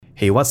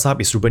Hey, what's up?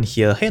 It's Ruben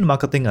here, Head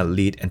Marketing at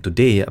Lead, and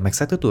today I'm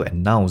excited to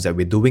announce that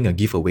we're doing a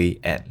giveaway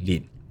at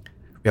Lead.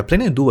 We are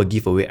planning to do a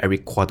giveaway every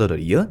quarter of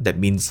the year, that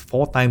means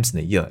 4 times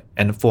in a year.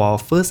 And for our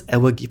first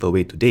ever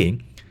giveaway today,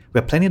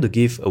 we're planning to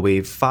give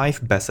away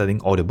 5 best-selling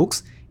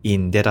audiobooks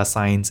in data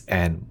science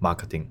and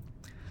marketing.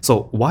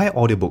 So why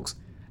audiobooks?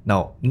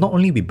 Now, not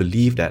only we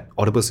believe that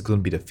audiobooks is going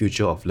to be the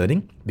future of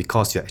learning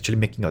because you're actually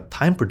making your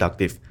time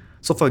productive.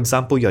 So for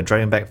example, you're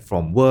driving back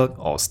from work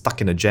or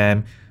stuck in a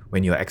jam,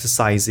 when you're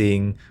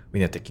exercising, when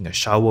you're taking a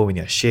shower, when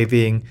you're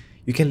shaving,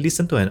 you can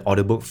listen to an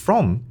audiobook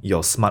from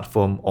your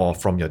smartphone or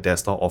from your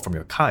desktop or from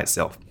your car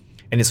itself.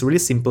 And it's really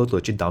simple to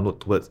actually download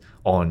towards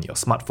on your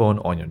smartphone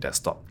or on your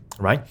desktop,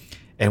 right?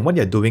 And what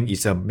you're doing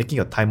is you're making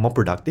your time more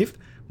productive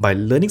by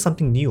learning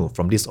something new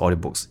from these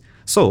audiobooks.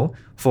 So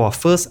for our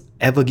first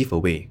ever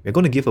giveaway, we're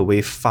going to give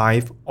away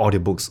 5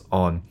 audiobooks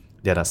on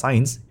data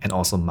science and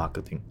also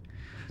marketing.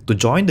 To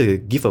join the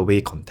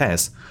giveaway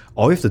contest,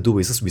 all you have to do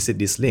is just visit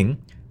this link,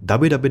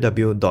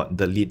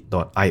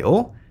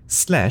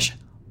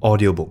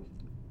 www.thelead.io/audiobook.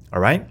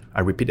 Alright,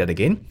 I repeat that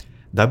again,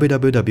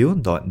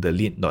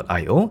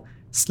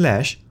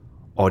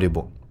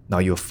 www.thelead.io/audiobook. Now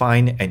you'll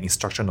find an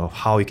instruction of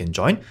how you can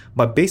join,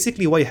 but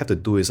basically what you have to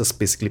do is just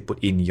basically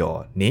put in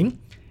your name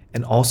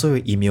and also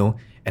your email,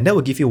 and that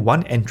will give you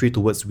 1 entry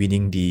towards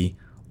winning the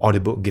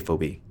audiobook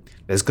giveaway.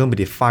 There's going to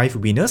be the 5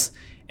 winners,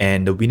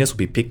 and the winners will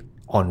be picked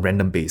on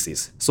random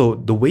basis. So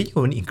the way you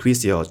can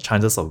increase your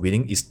chances of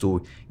winning is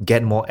to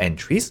get more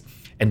entries,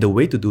 and the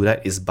way to do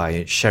that is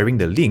by sharing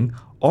the link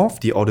of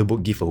the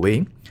audiobook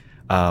giveaway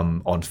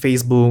on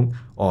Facebook,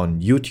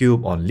 on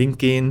YouTube, on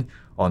LinkedIn,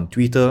 on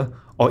Twitter,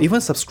 or even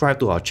subscribe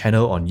to our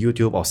channel on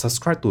YouTube or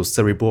subscribe to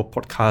Cerebral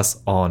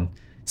Podcast on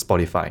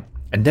Spotify.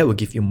 And that will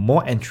give you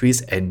more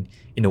entries and,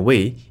 in a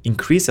way,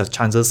 increase your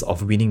chances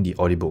of winning the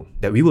audiobook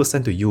that we will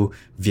send to you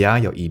via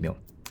your email.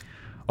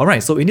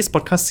 Alright, so in this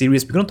podcast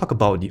series, we're going to talk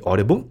about the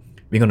audiobook.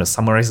 We're going to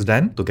summarize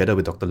them together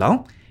with Dr.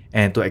 Lau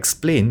and to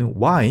explain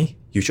why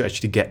you should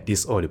actually get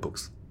these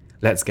audiobooks.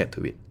 Let's get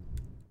to it.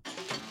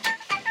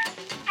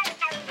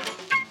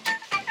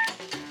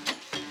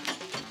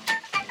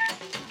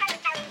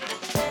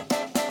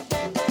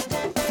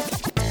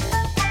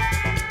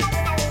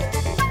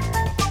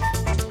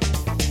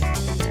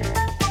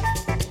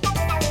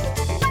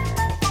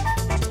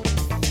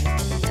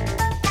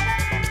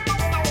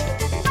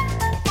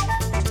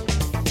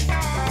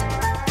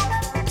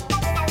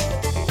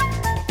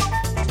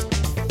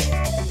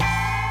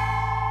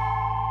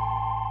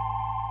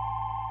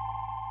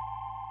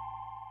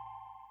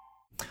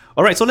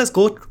 Alright, so let's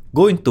go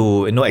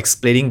into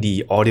explaining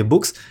the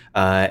audiobooks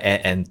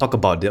and talk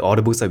about the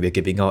audiobooks that we're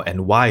giving out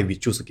and why we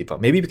choose to give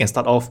out. Maybe we can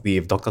start off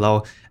with Dr.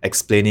 Lau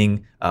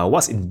explaining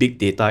what's in Big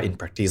Data in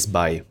Practice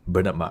by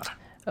Bernard Marr.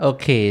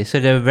 Okay, so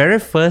the very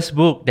first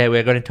book that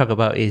we're going to talk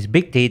about is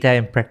Big Data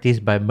in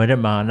Practice by Bernard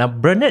Marr. Now,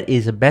 Bernard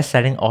is a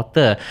best-selling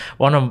author.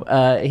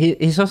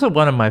 He's also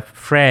one of my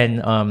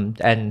friends,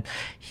 and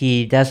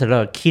he does a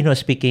lot of keynote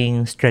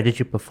speaking,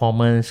 strategy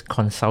performance,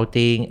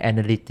 consulting,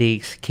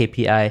 analytics,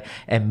 KPI,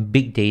 and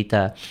big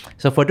data.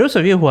 So for those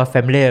of you who are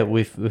familiar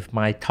with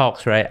my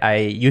talks, right, I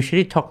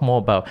usually talk more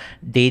about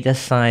data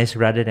science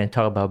rather than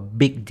talk about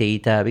big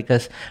data,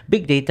 because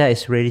big data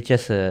is really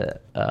just a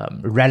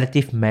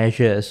relative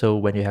measure. So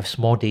when you have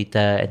small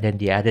data and then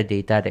the other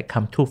data that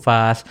come too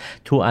fast,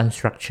 too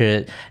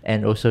unstructured,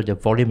 and also the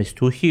volume is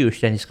too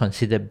huge, then it's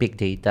considered big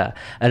data.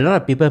 A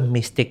lot of people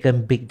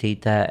mistaken big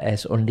data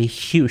as only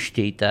huge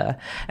data.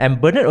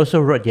 And Bernard also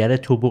wrote the other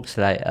 2 books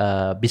like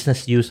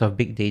Business Use of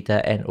Big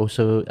Data and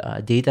also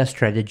Data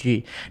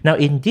Strategy. Now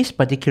in this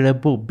particular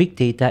book, Big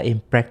Data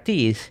in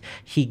Practice,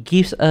 he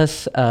gives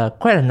us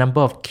quite a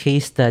number of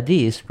case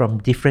studies from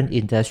different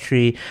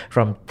industry,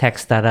 from tech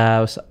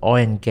startups,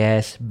 oil and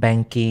gas,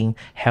 banking,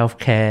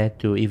 healthcare,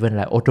 to even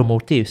like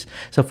automotives.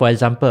 So for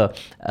example,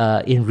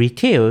 in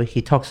retail,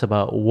 he talks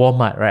about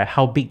Walmart, right?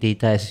 How big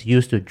data is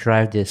used to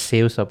drive the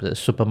sales of the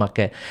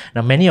supermarket.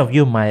 Now, many of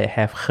you might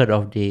have heard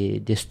of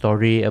the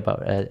story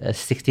about a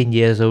 16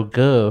 years old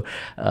girl.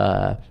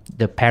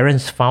 The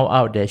parents found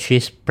out that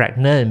she's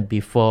pregnant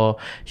before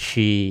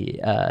she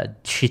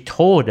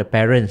told the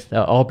parents,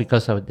 all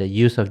because of the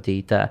use of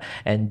data.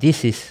 And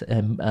this is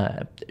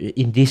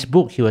in this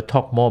book, he will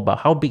talk more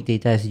about how big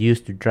data is used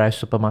to drive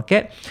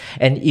supermarket.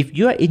 And if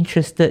you are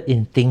interested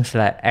in things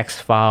like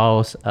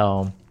X-Files,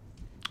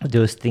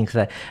 those things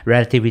like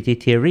relativity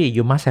theory,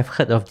 you must have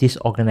heard of this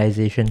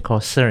organization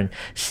called CERN,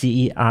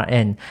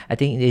 CERN. I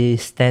think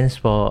it stands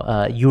for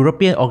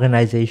European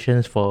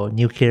Organizations for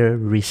Nuclear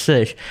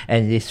Research,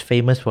 and it's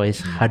famous for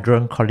its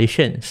Hadron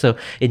Collision. So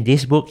in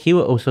this book, he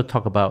will also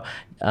talk about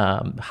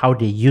how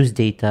they use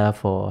data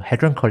for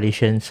hadron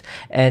collisions.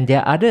 And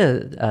there are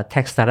other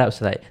tech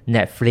startups like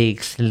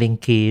Netflix,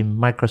 LinkedIn,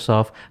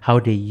 Microsoft, how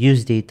they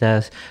use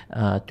data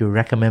to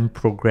recommend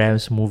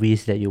programs,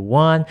 movies that you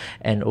want,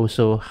 and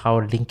also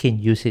how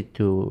LinkedIn use it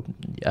to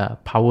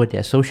power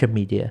their social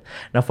media.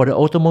 Now, for the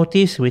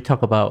automotives, we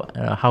talk about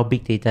how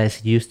big data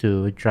is used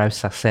to drive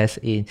success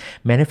in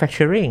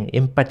manufacturing,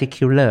 in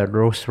particular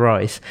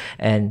Rolls-Royce,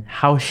 and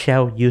how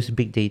Shell use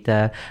big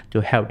data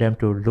to help them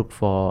to look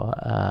for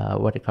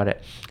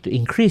to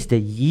increase the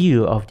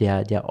yield of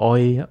their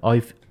oil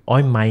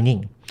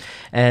mining.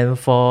 And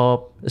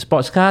for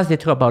sports cars, they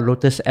talk about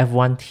Lotus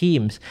F1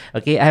 teams.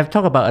 Okay, I have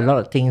talked about a lot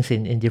of things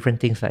in different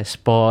things like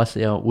sports,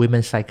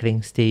 women's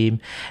cycling team.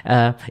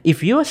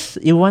 If you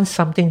want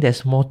something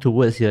that's more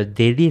towards your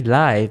daily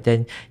life,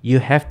 then you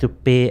have to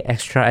pay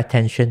extra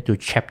attention to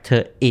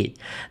Chapter 8.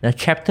 Now,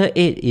 Chapter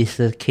 8 is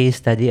a case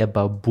study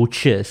about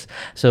butchers.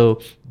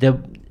 So the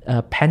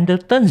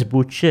Pendleton's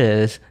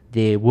butchers,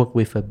 they work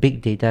with a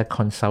big data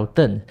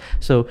consultant.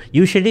 So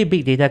usually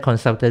big data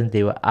consultant,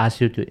 they will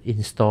ask you to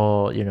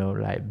install,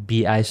 like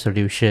BI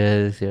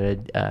solutions,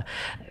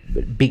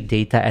 big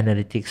data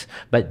analytics.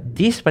 But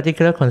this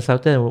particular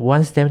consultant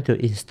wants them to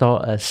install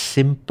a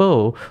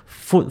simple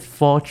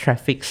footfall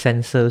traffic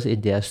sensors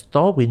in their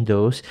store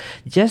windows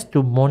just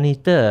to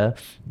monitor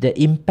the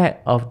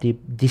impact of the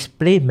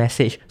display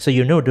message. So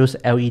those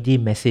LED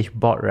message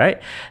board,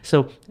 right?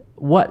 So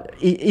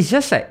it's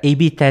just like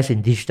A/B test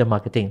in digital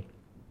marketing.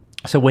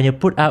 So when you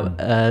put out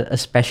a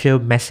special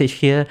message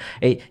here,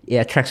 it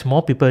attracts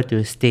more people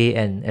to stay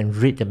and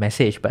read the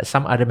message. But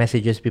some other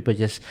messages, people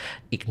just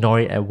ignore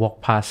it and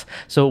walk past.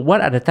 So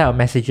what are the type of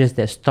messages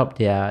that stop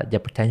their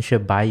potential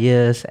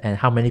buyers, and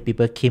how many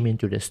people came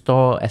into the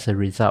store as a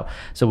result?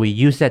 So we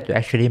use that to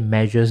actually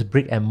measure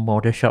brick and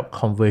mortar shop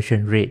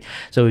conversion rate.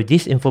 So with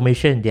this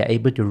information, they are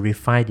able to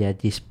refine their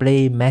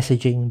display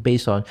messaging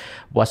based on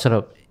what sort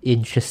of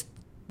interest,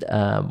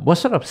 what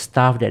sort of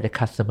stuff that the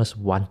customers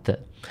wanted.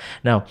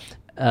 Now,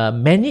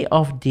 many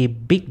of the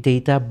big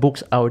data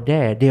books out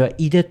there, they are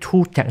either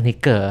too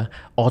technical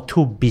or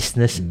too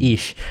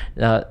business-ish.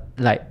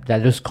 Like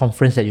those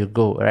conference that you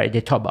go, right?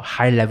 They talk about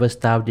high-level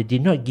stuff. They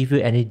did not give you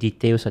any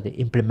details of the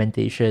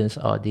implementations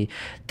or the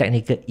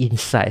technical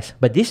insights.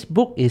 But this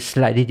book is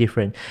slightly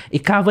different. It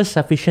covers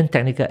sufficient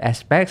technical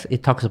aspects.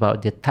 It talks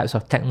about the types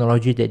of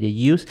technology that they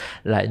use,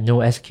 like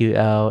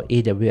NoSQL,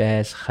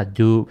 AWS,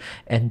 Hadoop,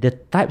 and the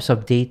types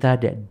of data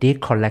that they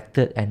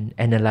collected and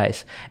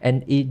analyzed.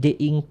 And they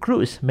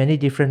includes many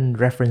different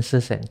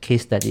references and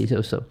case studies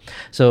also.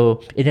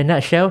 So in a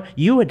nutshell,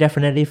 you will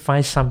definitely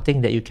find something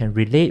that you can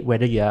relate,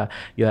 whether you are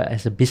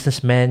as a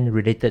businessman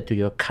related to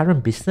your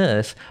current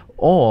business,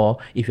 or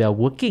if you are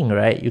working,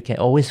 right, you can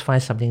always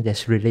find something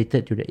that's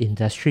related to the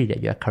industry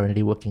that you are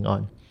currently working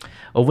on.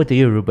 Over to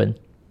you, Ruben.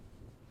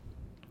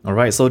 All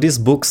right, so this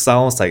book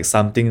sounds like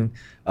something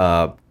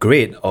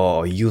great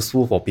or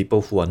useful for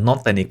people who are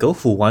not technical,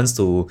 who wants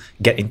to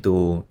get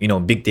into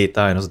big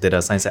data and also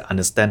data science and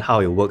understand how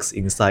it works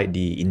inside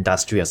the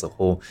industry as a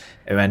whole.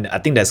 And I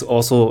think there's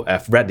also,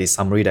 I've read the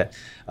summary that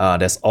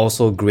there's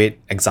also great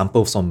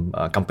examples from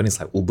companies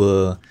like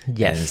Uber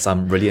and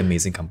some really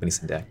amazing companies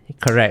in there.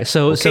 Correct.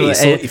 So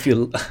if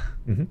you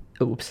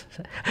Oops.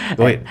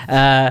 Go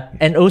ahead.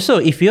 And also,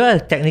 if you're a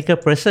technical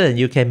person,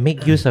 you can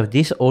make use of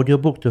this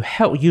audiobook to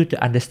help you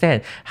to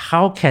understand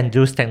how can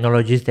those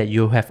technologies that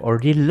you have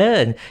already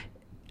learned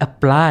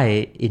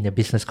apply in a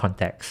business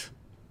context.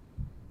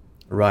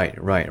 Right.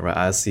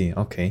 I see.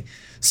 Okay.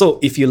 So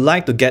if you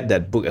like to get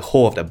that book, a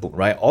hold of that book,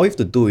 right, all you have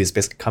to do is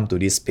basically come to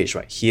this page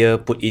right here,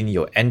 put in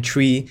your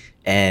entry,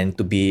 and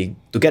to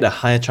get a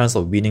higher chance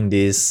of winning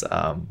this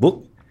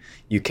book,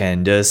 you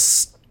can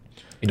just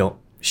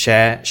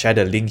share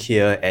the link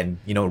here and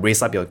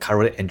raise up your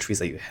current entries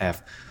that you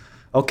have.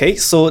 Okay,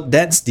 so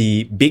that's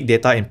the Big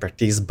Data in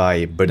Practice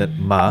by Bernard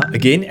Ma.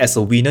 Again, as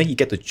a winner, you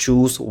get to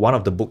choose one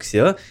of the books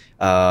here.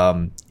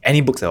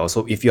 Any books at all.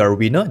 So if you are a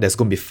winner, there's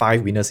going to be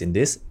 5 winners in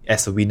this.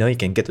 As a winner, you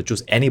can get to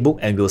choose any book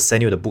and we'll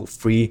send you the book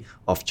free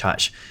of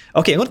charge.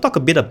 Okay, I'm going to talk a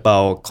bit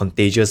about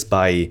Contagious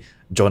by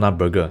Jonah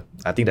Berger.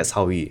 I think that's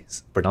how he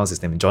pronounced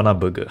his name, Jonah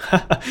Berger.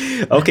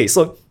 Okay,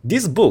 so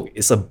this book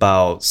is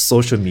about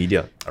social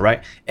media,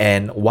 right?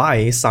 And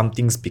why some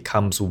things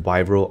becomes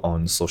viral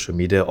on social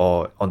media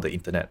or on the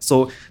internet.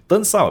 So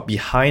turns out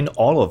behind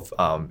all of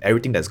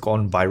everything that's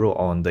gone viral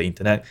on the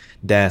internet,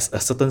 there's a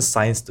certain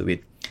science to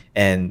it.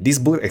 And this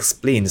book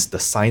explains the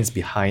science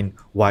behind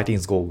why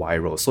things go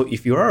viral. So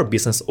if you are a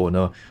business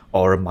owner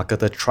or a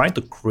marketer trying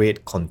to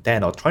create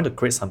content or trying to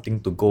create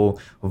something to go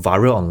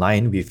viral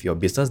online with your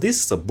business,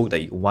 this is a book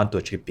that you want to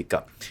actually pick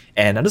up.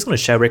 And I'm just going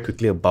to share very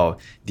quickly about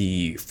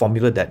the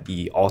formula that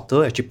the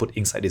author actually put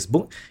inside this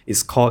book.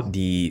 It's called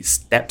the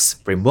STEPS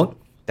framework.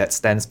 That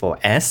stands for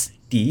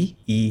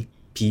STEPS.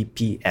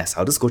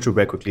 I'll just go through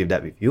very quickly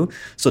that with you.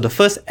 So the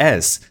first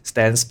S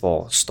stands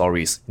for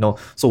stories.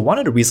 So one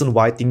of the reasons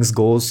why things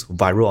goes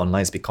viral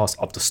online is because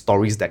of the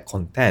stories that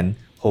content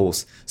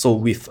holds. So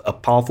with a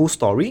powerful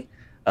story,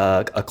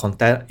 a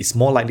content is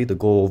more likely to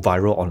go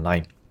viral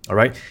online. All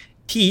right.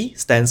 T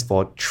stands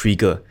for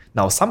trigger.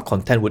 Now, some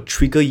content would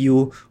trigger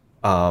you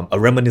a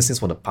reminiscence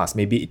from the past.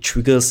 Maybe it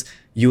triggers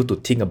you to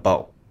think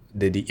about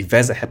the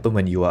events that happened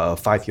when you are a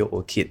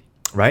 5-year-old kid,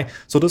 right?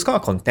 So those kind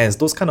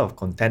of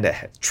content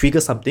that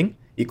trigger something,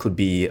 it could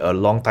be a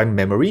long time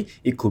memory,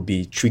 it could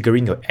be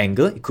triggering your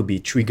anger, it could be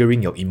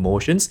triggering your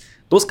emotions.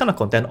 Those kind of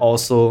content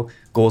also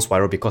goes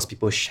viral because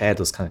people share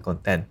those kind of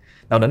content.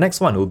 Now the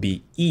next one will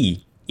be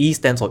E. E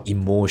stands for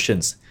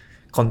emotions.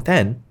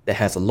 Content that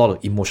has a lot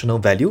of emotional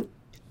value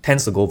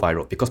tends to go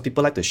viral because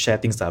people like to share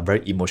things that are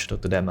very emotional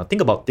to them. Now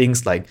think about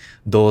things like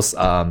those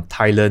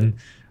Thai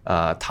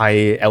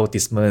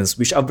advertisements,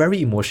 which are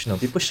very emotional.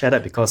 People share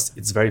that because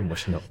it's very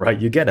emotional, right?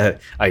 You get an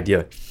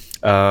idea.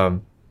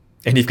 And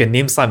if you can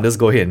name some, let's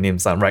go ahead and name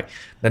some, right?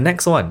 The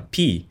next one,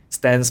 P,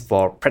 stands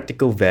for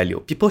practical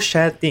value. People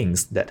share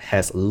things that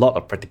has a lot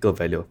of practical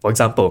value. For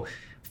example,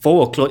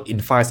 fold a cloth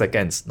in 5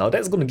 seconds. Now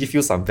that's going to give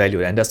you some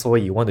value, and that's why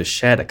you want to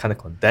share that kind of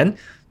content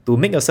to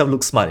make yourself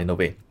look smart in a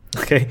way.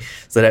 Okay,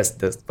 so that's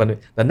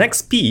the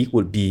next P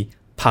would be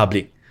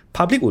public.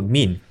 Public would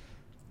mean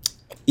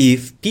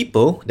if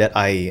people that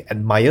I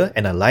admire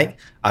and I like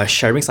are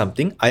sharing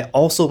something, I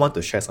also want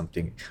to share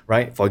something,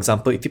 right? For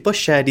example, if people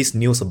share this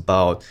news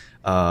about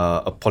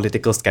a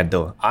political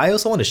scandal, I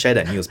also want to share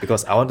that news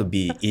because I want to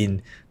be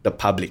in the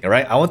public,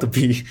 right? I want to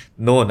be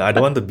known. I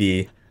don't want to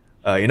be,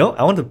 I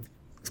want to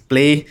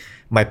play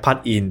my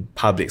part in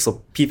public.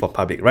 So P for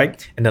public,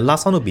 right? And the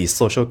last one will be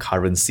social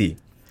currency.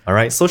 All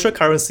right, social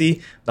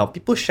currency. Now,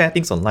 people share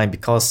things online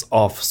because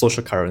of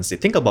social currency.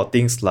 Think about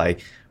things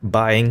like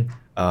buying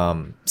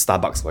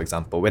Starbucks, for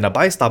example. When I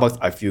buy Starbucks,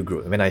 I feel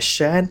good. When I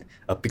share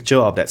a picture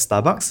of that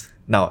Starbucks,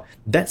 now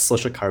that's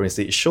social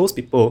currency. It shows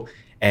people,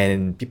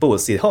 and people will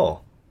say, oh,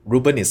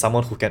 Ruben is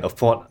someone who can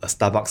afford a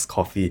Starbucks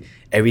coffee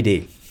every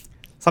day.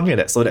 Something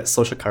like that. So that's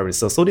social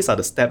currency. So these are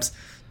the steps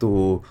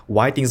to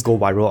why things go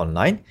viral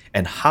online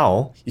and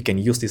how you can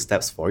use these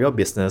steps for your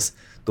business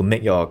to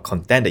make your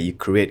content that you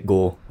create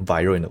go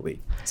viral in a way.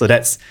 So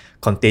that's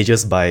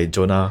Contagious by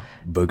Jonah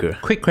Berger.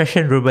 Quick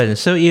question, Ruben.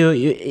 So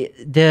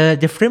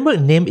the framework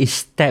name is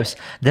steps.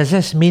 Does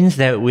this mean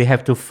that we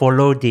have to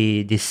follow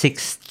the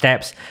 6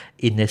 steps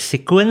in a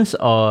sequence,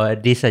 or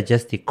these are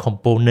just the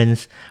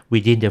components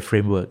within the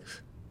frameworks?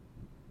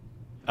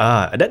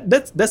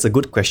 That's a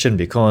good question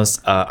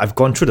because I've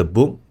gone through the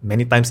book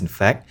many times. In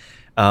fact,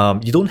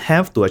 you don't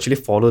have to actually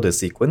follow the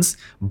sequence,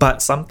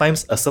 but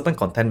sometimes a certain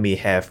content may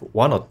have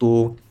one or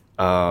two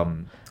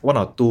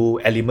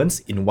elements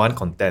in one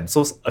content.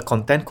 So a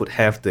content could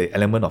have the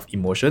element of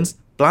emotions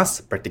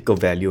plus practical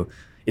value.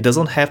 It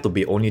doesn't have to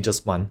be only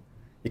just one.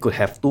 It could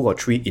have 2 or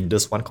 3 in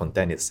this one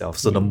content itself.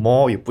 So the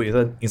more you put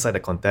it inside the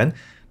content,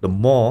 the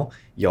more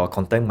your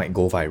content might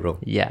go viral.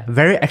 Yeah,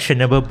 very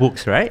actionable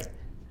books, right?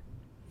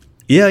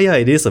 Yeah,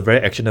 it is a very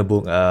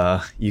actionable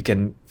book. You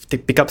can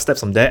pick up steps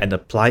from there and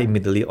apply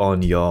immediately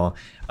on your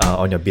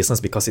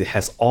business because it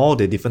has all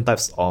the different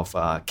types of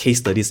case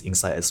studies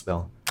inside as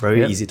well.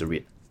 Very easy to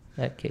read.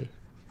 Okay.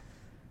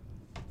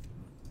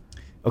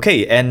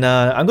 Okay, and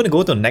I'm going to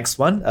go to the next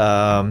one.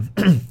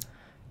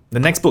 The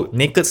next book,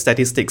 Naked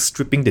Statistics,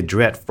 Stripping the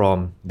Dread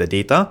from the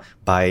Data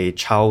by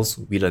Charles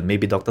Whelan.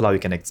 Maybe Dr. Lau, you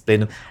can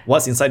explain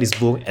what's inside this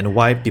book and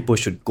why people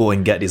should go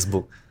and get this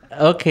book.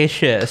 Okay,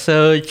 sure.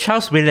 So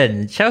Charles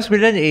Whelan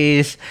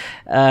is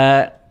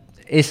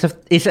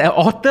an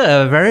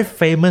author, very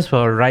famous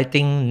for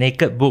writing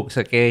naked books.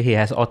 Okay, he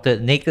has authored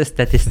Naked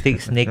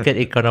Statistics, Naked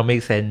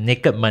Economics, and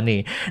Naked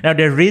Money. Now,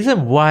 the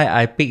reason why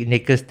I picked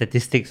Naked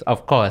Statistics,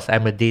 of course,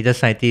 I'm a data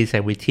scientist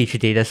and we teach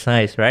data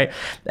science, right?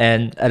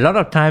 And a lot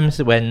of times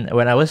when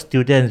our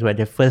students, when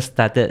they first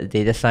started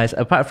data science,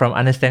 apart from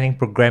understanding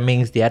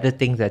programming, the other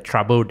things that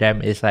trouble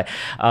them is like,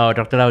 oh,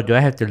 Dr. Lau, do I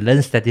have to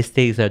learn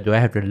statistics or do I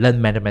have to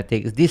learn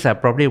mathematics? These are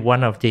probably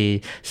one of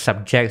the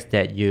subjects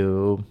that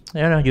you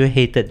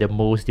hated the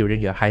most during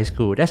your high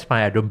school. That's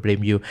fine, I don't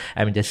blame you.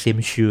 I'm in the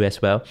same shoe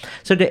as well.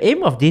 So the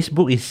aim of this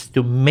book is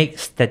to make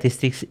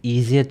statistics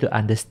easier to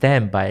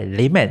understand by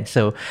laymen.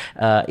 So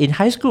in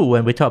high school,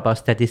 when we talk about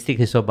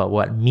statistics, it's all about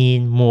what?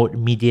 Mean, mode,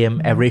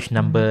 median, average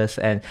numbers.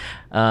 And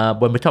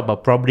when we talk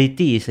about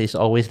probabilities, it's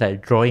always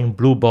like drawing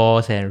blue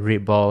balls and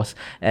red balls.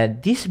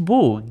 And this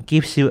book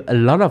gives you a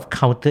lot of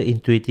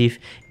counterintuitive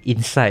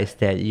insights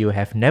that you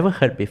have never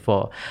heard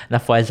before. Now,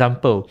 for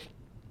example,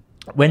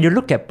 when you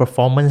look at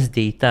performance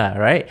data,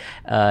 right?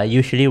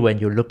 Usually when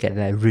you look at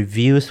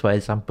reviews, for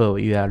example,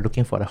 you are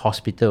looking for the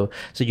hospital.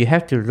 So you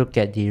have to look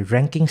at the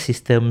ranking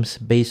systems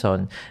based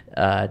on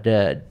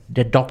the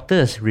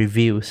doctor's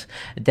reviews.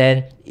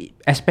 Then,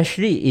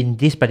 especially in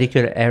this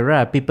particular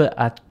era, people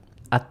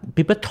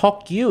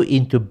talk you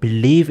into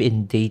believe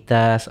in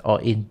data or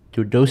in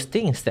to those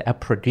things that are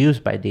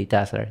produced by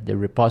data, the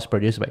reports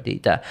produced by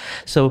data.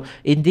 So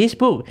in this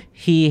book,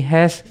 he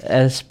has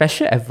a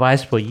special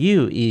advice for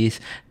you is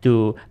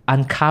to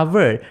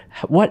uncover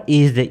what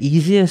is the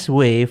easiest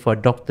way for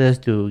doctors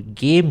to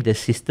game the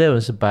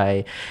systems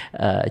by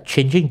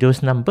changing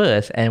those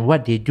numbers. And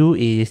what they do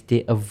is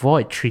they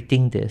avoid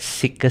treating the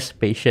sickest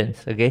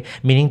patients, okay?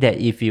 Meaning that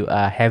if you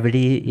are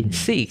heavily in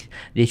sick,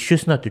 they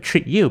choose not to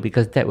treat you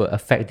because that will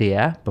affect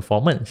their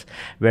performance.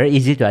 Very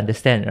easy to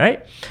understand,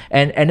 right?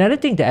 And another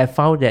thing that I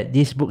found that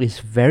this book is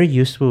very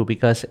useful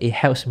because it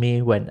helps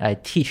me when I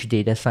teach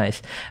data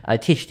science. I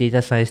teach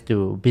data science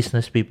to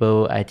business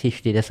people, I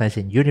teach data science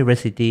in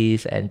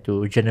universities and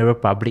to general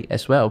public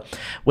as well.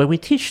 When we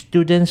teach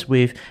students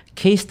with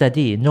case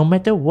study, no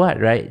matter what,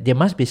 right, there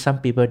must be some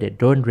people that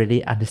don't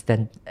really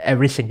understand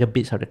every single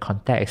bit of the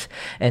context.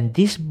 And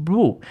this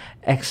book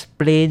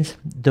explains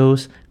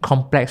those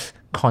complex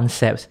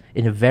concepts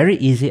in a very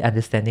easy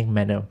understanding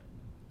manner.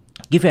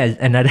 Give you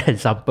another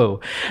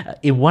example.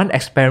 In one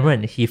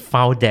experiment, he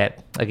found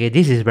that, okay,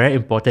 this is very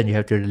important, you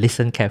have to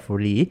listen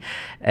carefully,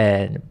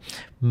 and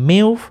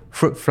male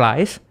fruit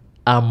flies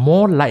are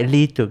more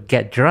likely to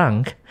get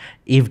drunk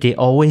if they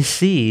always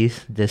see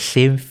the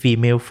same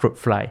female fruit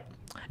fly.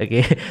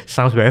 Okay,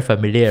 sounds very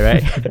familiar,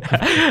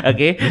 right?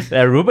 Okay,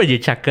 Ruben, you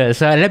chuckle.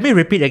 So let me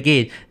repeat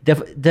again.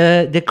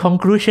 The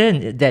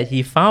conclusion that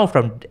he found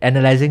from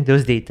analyzing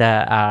those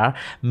data are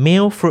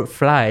male fruit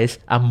flies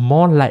are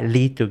more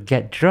likely to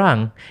get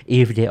drunk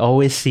if they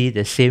always see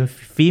the same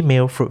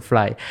female fruit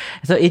fly.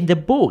 So in the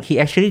book, he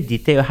actually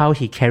detailed how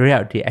he carried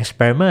out the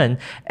experiment,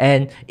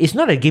 and it's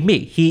not a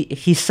gimmick.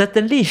 He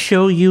certainly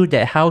show you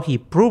that how he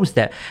proves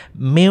that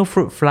male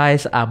fruit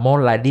flies are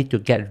more likely to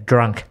get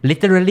drunk,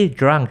 literally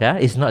drunk.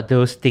 It's not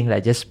those things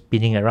like just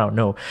spinning around.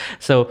 No.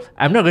 So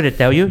I'm not going to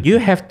tell you. You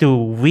have to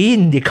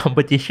win the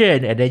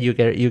competition, and then you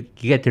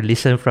get to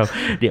listen from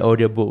the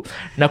audiobook.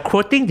 Now,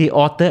 quoting the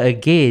author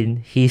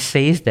again, he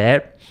says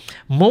that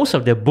most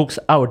of the books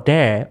out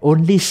there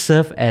only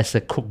serve as a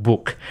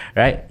cookbook,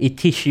 right? It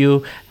teaches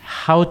you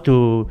how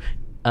to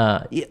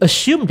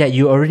assume that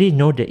you already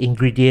know the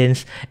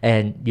ingredients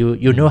and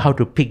you know how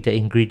to pick the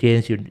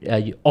ingredients.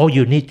 All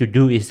you need to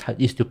do is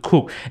to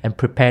cook and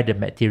prepare the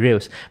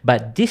materials.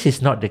 But this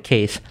is not the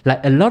case. Like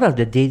a lot of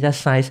the data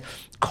science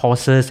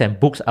courses and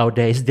books out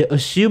there is they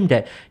assume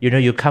that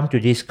you come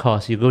to this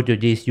course, you go to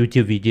this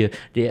YouTube video,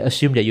 they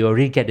assume that you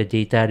already get the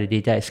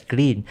data is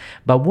clean.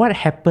 But what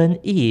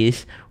happened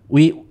is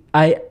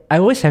I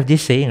always have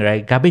this saying,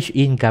 right? Garbage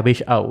in,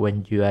 garbage out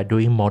when you are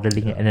doing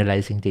modeling and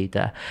analyzing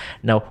data.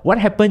 Now, what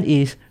happened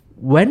is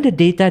when the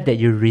data that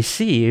you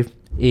receive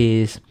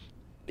is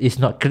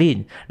not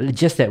clean,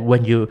 just that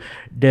when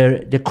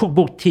the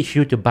cookbook teach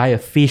you to buy a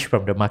fish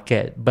from the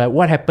market, but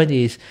what happened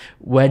is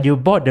when you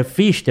bought the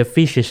fish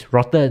is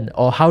rotten,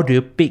 or how do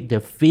you pick the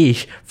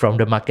fish from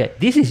the market?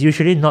 This is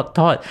usually not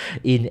taught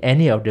in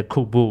any of the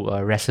cookbook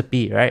or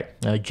recipe, right?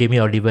 Jamie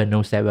Oliver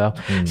knows that well.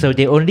 So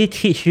they only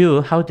teach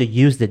you how to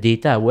use the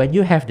data when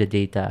you have the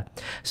data.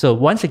 So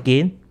once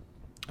again,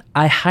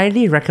 I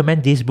highly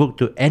recommend this book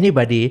to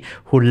anybody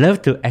who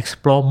love to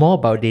explore more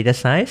about data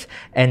science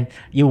and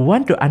you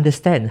want to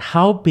understand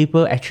how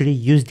people actually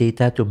use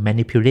data to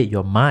manipulate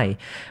your mind,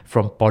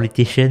 from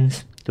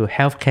politicians to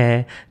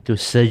healthcare to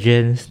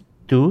surgeons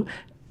to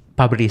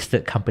publicly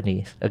listed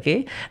companies.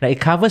 Okay, now it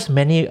covers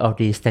many of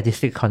the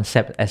statistic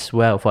concepts as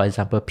well. For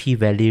example,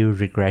 p-value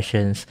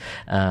regressions.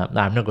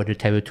 I'm not going to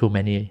tell you too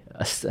many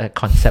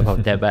concepts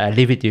of that, but I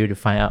leave it to you to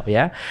find out.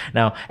 Yeah.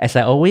 Now, as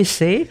I always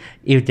say,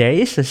 if there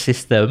is a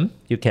system,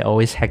 you can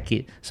always hack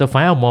it. So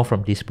find out more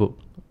from this book.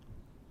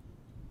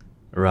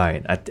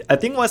 Right. I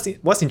think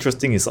what's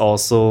interesting is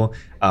also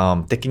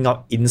taking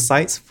out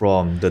insights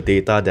from the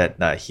data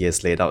that he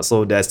has laid out.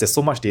 So there's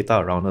so much data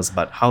around us,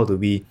 but how do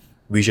we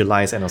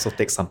visualize and also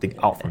take something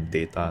out from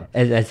data?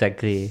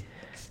 Exactly.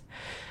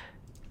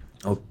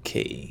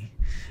 Okay.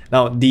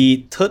 Now,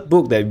 the third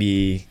book that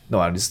this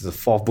is the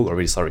fourth book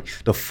already, sorry.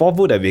 The fourth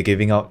book that we're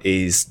giving out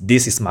is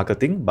This is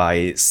Marketing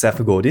by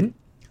Seth Godin.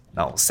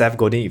 Now, Seth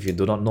Godin, if you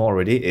do not know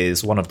already,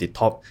 is one of the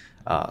top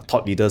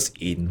leaders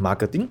in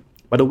marketing.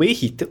 But the way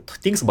he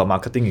thinks about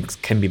marketing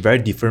can be very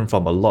different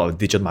from a lot of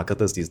digital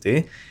marketers these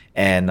days.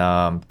 And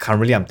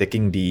currently, I'm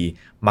taking the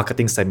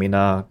marketing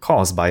seminar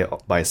course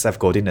by Seth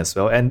Godin as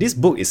well. And this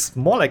book is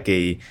more like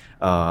a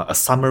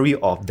summary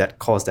of that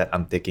course that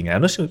I'm taking.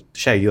 I'm going to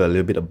share you a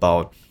little bit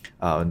about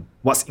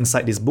what's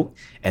inside this book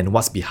and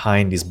what's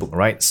behind this book,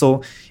 right?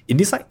 So in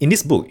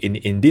this book,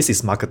 in This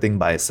is Marketing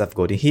by Seth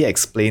Godin, he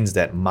explains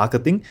that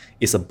marketing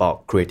is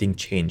about creating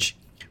change.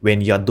 When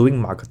you're doing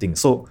marketing,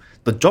 so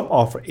the job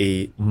of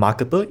a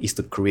marketer is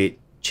to create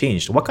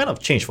change. What kind of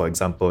change? For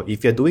example,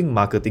 if you're doing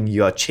marketing,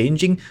 you are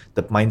changing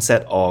the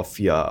mindset of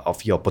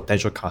your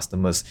potential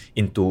customers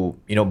into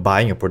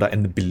buying your product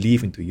and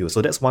believe into you.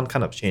 So that's one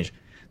kind of change.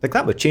 The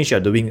kind of change you're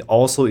doing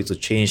also is to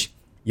change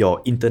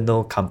your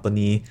internal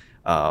company,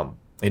 how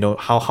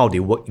they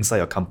work inside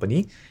your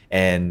company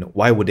and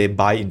why would they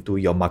buy into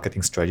your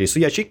marketing strategy.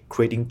 So you're actually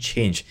creating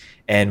change.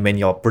 And when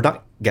your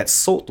product gets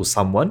sold to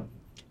someone,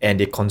 and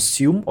they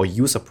consume or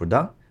use a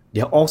product,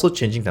 they are also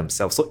changing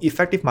themselves. So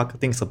effective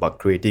marketing is about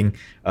creating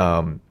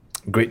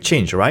great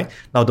change, right?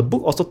 Now, the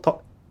book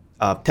also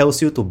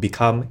tells you to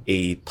become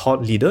a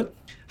thought leader,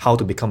 how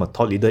to become a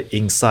thought leader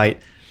inside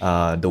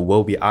the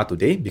world we are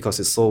today, because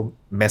it's so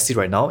messy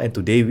right now. And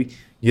today, we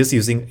just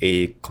using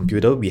a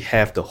computer, we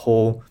have the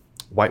whole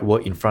wide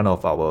world in front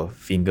of our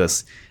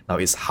fingers. Now,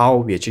 it's how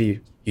we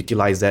actually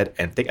utilize that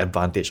and take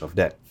advantage of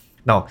that.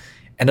 Now,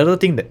 another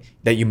thing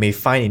that you may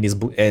find in this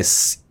book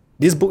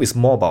is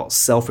more about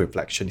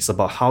self-reflection. It's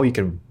about how you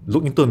can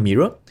look into a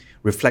mirror,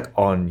 reflect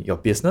on your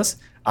business,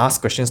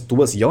 ask questions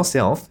towards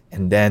yourself,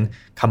 and then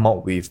come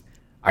up with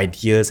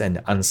ideas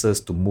and answers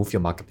to move your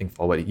marketing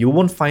forward. You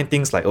won't find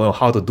things like,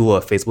 how to do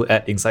a Facebook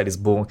ad inside this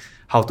book,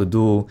 how to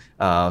do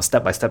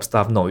step-by-step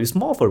stuff. No, it's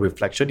more of a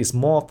reflection. It's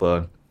more of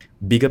a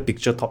bigger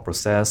picture thought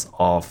process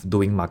of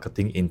doing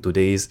marketing in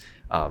today's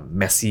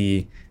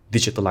messy,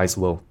 digitalized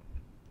world.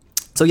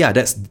 So yeah,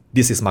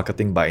 This is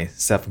Marketing by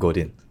Seth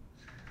Godin.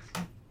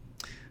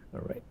 All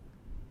right.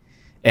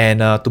 And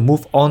to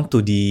move on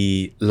to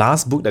the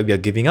last book that we are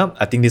giving up,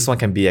 I think this one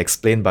can be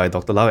explained by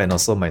Dr. Lau and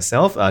also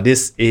myself.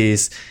 This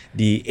is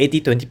the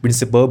 80-20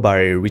 Principle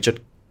by Richard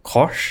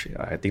Koch.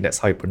 I think that's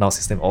how you pronounce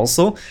his name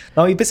also.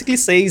 Now, it basically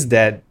says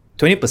that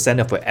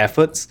 20% of your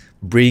efforts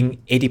bring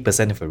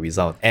 80% of your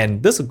result.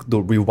 And just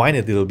to rewind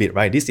a little bit,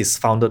 right? This is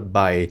founded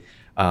by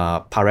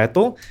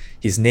Pareto.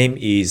 His name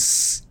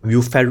is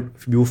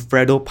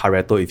Wilfredo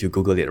Pareto if you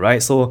Google it,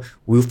 right? So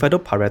Wilfredo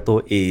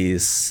Pareto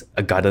is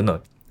a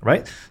gardener,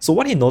 right? So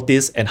what he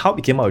noticed and how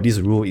he came out with this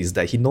rule is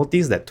that he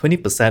noticed that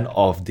 20%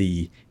 of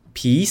the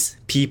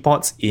pea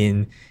pods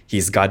in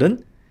his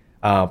garden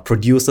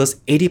produces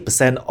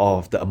 80%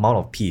 of the amount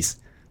of peas.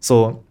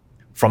 So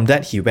from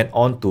that, he went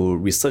on to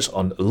research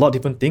on a lot of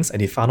different things,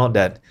 and he found out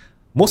that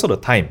most of the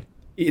time,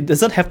 it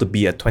doesn't have to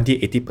be a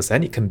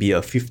 20-80%. It can be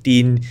a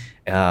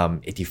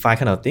 15-85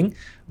 kind of thing.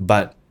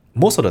 But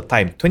most of the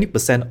time,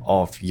 20%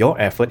 of your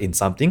effort in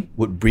something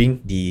would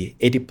bring the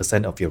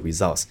 80% of your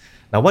results.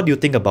 Now, what do you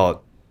think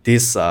about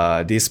this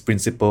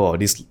principle or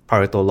this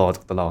Pareto law,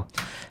 Dr. Lau?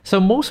 So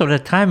most of the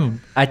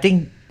time, I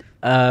think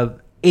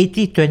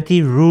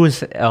 80-20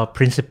 rules or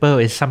principle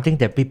is something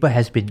that people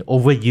has been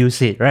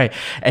overused it, right?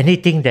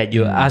 Anything that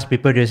you ask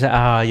people to say,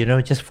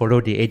 just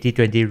follow the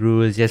 80-20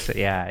 rules,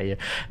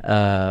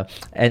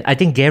 and I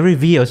think Gary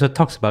Vee also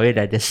talks about it,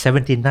 like the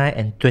 79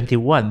 and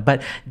 21.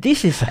 But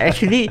this is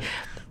actually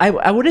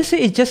I wouldn't say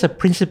it's just a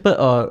principle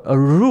or a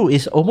rule.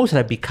 It's almost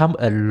like become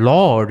a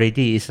law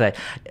already. It's like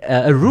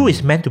a rule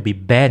is meant to be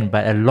banned,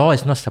 but a law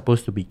is not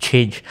supposed to be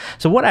changed.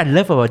 So what I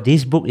love about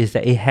this book is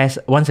that it has,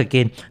 once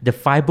again, the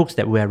 5 books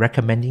that we're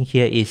recommending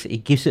here is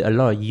it gives you a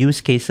lot of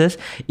use cases.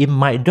 It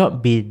might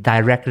not be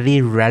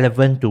directly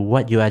relevant to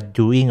what you are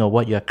doing or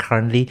what you are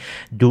currently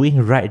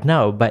doing right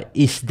now, but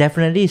it's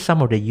definitely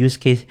some of the use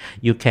case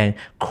you can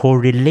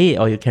correlate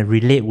or you can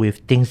relate with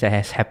things that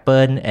has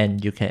happened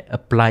and you can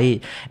apply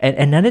it. And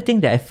another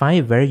thing that I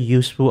find very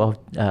useful of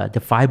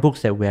the 5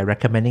 books that we're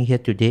recommending here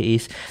today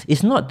is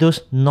it's not those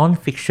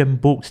non-fiction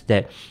books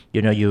that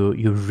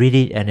you read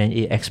it and then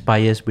it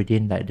expires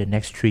within like the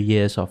next 3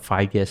 years or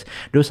 5 years.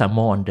 Those are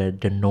more on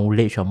the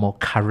knowledge or more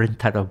current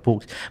type of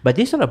books. But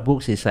these sort of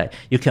books is like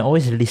you can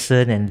always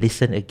listen and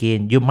listen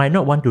again. You might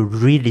not want to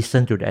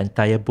re-listen to the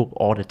entire book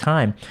all the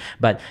time,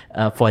 but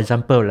for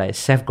example, like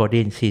Seth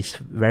Godin, his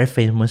very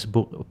famous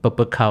book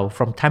Purple Cow,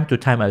 from time to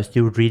time I will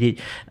still read it,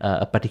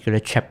 a particular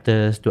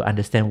chapters to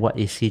understand what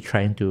is he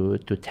trying to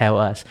tell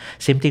us.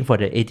 Same thing for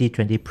the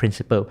 80-20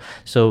 principle.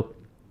 So,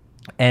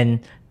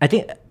 and I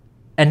think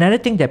another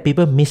thing that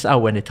people miss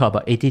out when they talk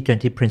about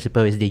 80-20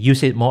 principle is they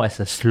use it more as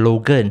a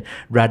slogan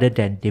rather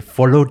than they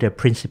follow the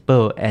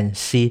principle and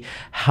see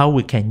how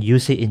we can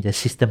use it in the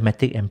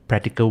systematic and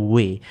practical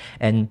way.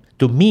 And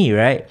to me,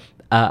 right,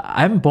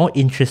 I'm more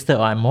interested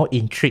or I'm more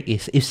intrigued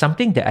is if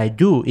something that I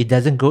do, it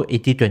doesn't go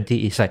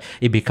 80-20, it's like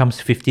it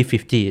becomes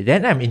 50-50.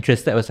 Then I'm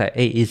interested. I was like,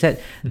 hey,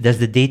 does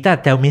the data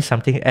tell me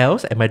something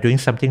else? Am I doing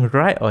something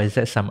right? Or is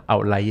that some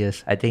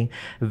outliers? I think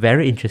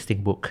very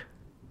interesting book.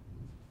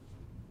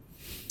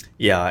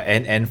 Yeah,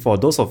 and for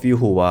those of you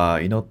who are,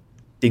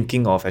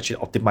 thinking of actually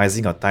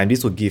optimizing your time,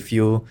 this will give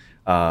you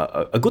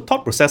a good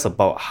thought process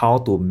about how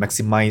to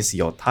maximize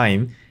your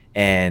time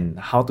and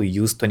how to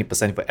use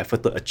 20% of your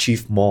effort to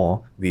achieve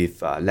more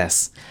with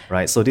less,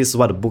 right? So this is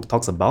what the book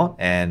talks about,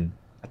 and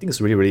I think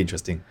it's really, really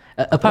interesting.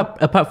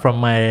 Apart from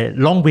my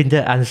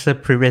long-winded answer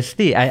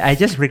previously, I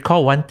just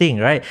recall one thing,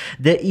 right?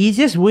 The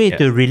easiest way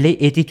to relate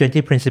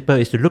 80-20 principle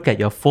is to look at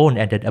your phone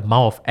and the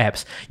amount of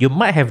apps. You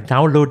might have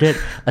downloaded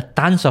a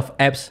tons of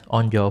apps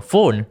on your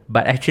phone,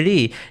 but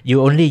actually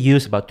you only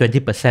use about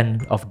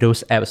 20% of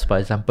those apps. For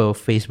example,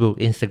 Facebook,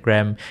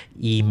 Instagram,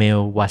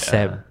 email,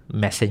 WhatsApp,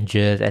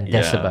 messengers, and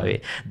that's about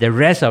it. The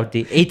rest of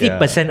the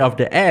 80% of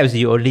the apps,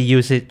 you only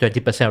use it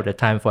 20% of the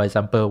time. For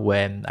example,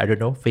 when, I don't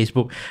know,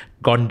 Facebook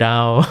gone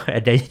down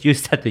and then you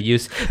start to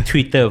use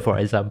Twitter, for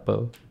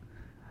example.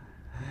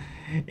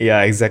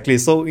 Yeah, exactly.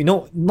 So,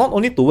 not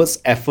only towards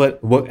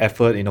effort, work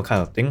effort,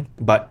 kind of thing,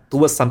 but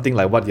towards something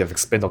like what you have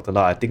explained, Dr.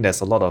 La, I think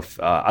there's a lot of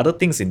other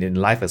things in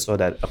life as well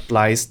that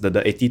applies, the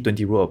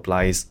 80-20 rule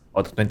applies,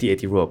 or the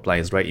 20-80 rule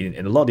applies, right?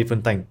 In a lot of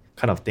different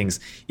kind of things.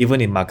 Even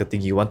in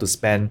marketing, you want to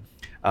spend,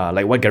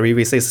 like what Gary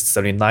Vee says,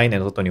 79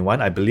 and also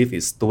 21, I believe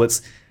is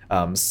towards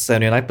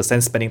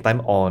 79% spending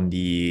time on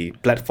the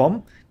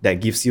platform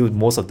that gives you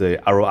most of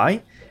the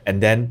ROI,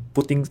 and then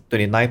putting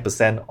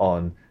 29%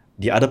 on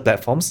the other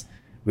platforms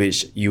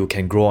which you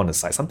can grow on the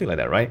side, something like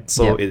that, right?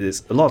 So Yep. it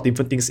is a lot of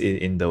different things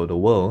in the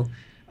world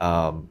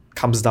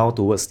comes down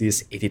towards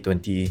this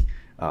 80-20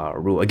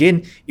 rule.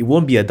 Again, it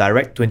won't be a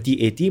direct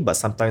 20-80, but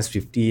sometimes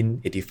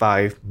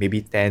 15-85,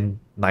 maybe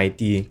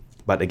 10-90.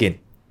 But again,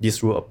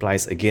 this rule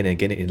applies again and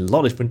again in a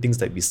lot of different things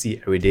that we see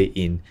every day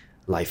in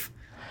life.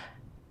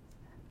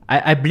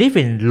 I believe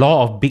in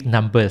law of big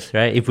numbers,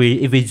 right? If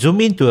we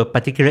zoom into a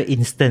particular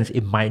instance,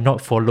 it might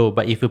not follow,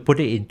 but if you put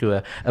it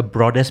into a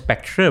broader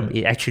spectrum,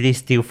 it actually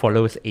still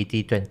follows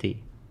 80-20.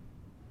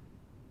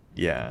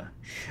 Yeah.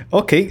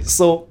 Okay,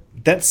 so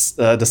that's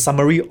the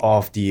summary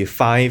of the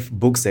 5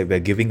 books that we're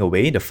giving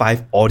away, the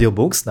 5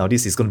 audiobooks. Now,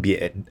 this is going to be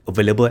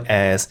available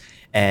as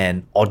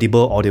an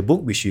Audible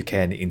audiobook, which you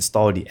can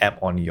install the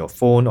app on your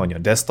phone, on your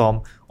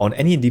desktop, on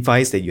any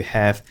device that you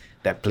have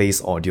that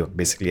plays audio,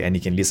 basically. And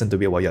you can listen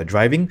to it while you're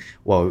driving,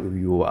 while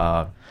you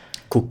are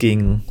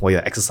cooking, while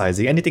you're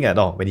exercising, anything at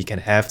all, when you can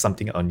have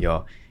something on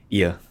your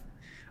ear.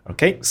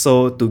 Okay,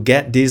 so to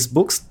get these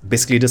books,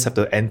 basically you just have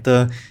to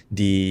enter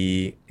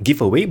the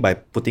giveaway by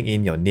putting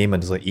in your name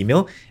and also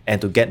email. And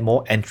to get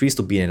more entries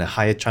to be in a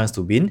higher chance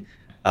to win,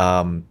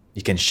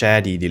 you can share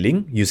the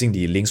link using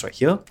the links right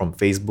here from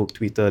Facebook,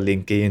 Twitter,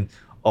 LinkedIn,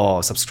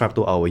 or subscribe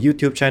to our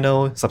YouTube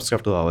channel,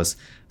 subscribe to our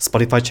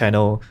Spotify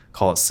channel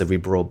called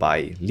Cerebro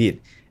by Lead.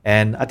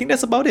 And I think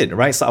that's about it,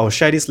 right? So I'll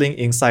share this link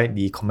inside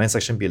the comment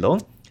section below.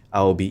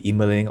 I'll be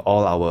emailing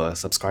all our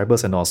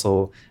subscribers and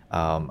also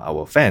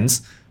our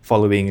fans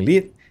following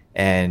Lead,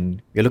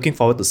 and we're looking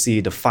forward to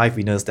see the 5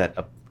 winners that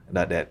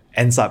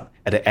ends up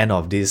at the end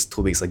of these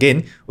 2 weeks.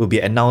 Again, we'll be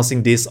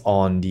announcing this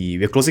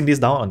we're closing this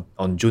down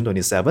on June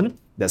 27.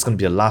 That's going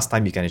to be the last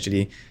time you can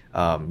actually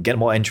get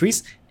more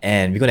entries,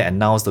 and we're going to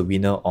announce the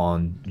winner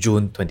on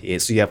June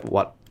 28th. So you have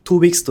 2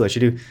 weeks to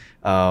actually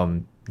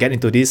get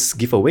into this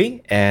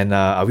giveaway, and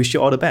I wish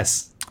you all the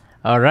best.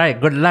 All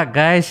right, good luck,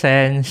 guys,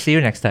 and see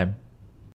you next time.